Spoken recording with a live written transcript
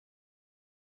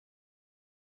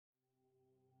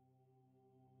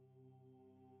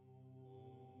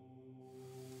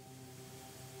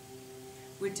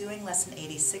We're doing Lesson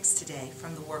 86 today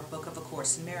from the Workbook of A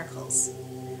Course in Miracles.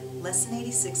 Lesson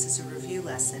 86 is a review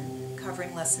lesson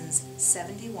covering Lessons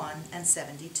 71 and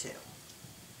 72.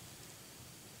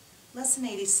 Lesson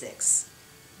 86.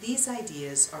 These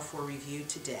ideas are for review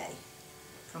today.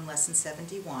 From Lesson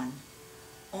 71,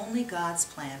 only God's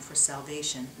plan for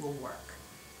salvation will work.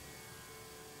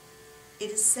 It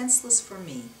is senseless for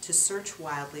me to search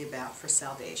wildly about for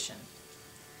salvation.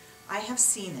 I have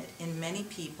seen it in many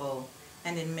people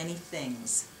and in many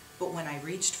things, but when I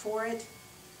reached for it,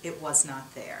 it was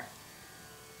not there.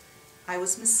 I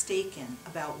was mistaken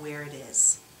about where it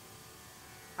is.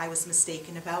 I was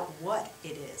mistaken about what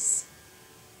it is.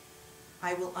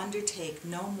 I will undertake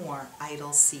no more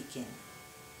idle seeking.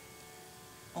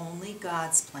 Only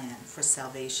God's plan for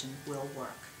salvation will work.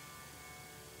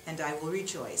 And I will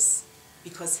rejoice,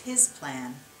 because His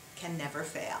plan can never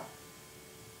fail.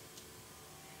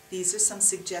 These are some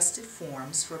suggested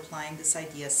forms for applying this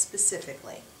idea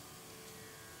specifically.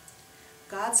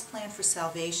 God's plan for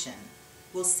salvation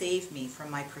will save me from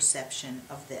my perception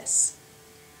of this.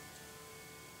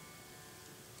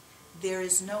 There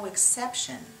is no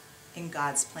exception in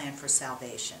God's plan for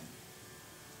salvation.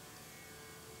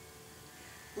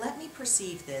 Let me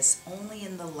perceive this only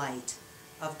in the light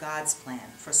of God's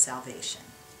plan for salvation.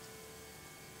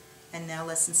 And now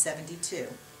Lesson 72.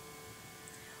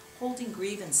 Holding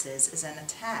grievances is an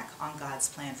attack on God's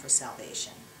plan for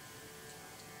salvation.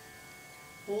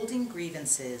 Holding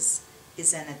grievances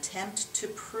is an attempt to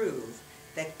prove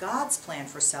that God's plan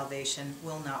for salvation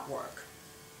will not work.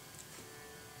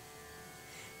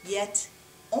 Yet,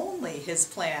 only His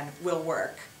plan will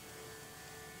work.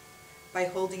 By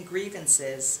holding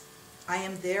grievances, I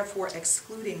am therefore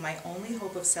excluding my only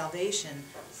hope of salvation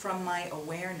from my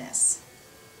awareness.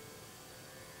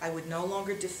 I would no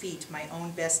longer defeat my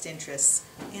own best interests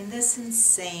in this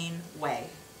insane way.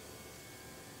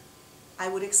 I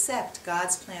would accept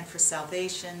God's plan for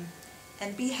salvation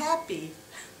and be happy.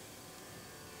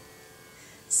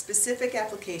 Specific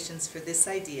applications for this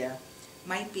idea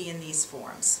might be in these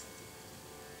forms.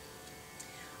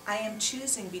 I am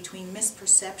choosing between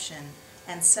misperception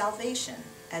and salvation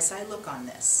as I look on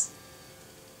this.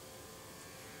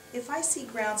 If I see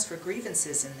grounds for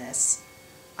grievances in this,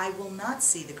 I will not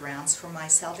see the grounds for my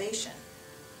salvation.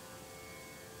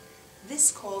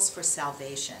 This calls for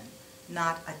salvation,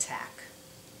 not attack.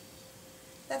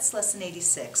 That's Lesson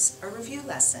 86, a review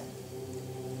lesson.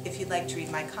 If you'd like to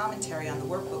read my commentary on the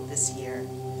workbook this year,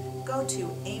 go to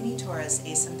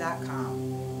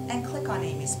amytorresasm.com and click on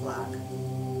Amy's blog.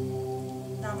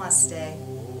 Namaste.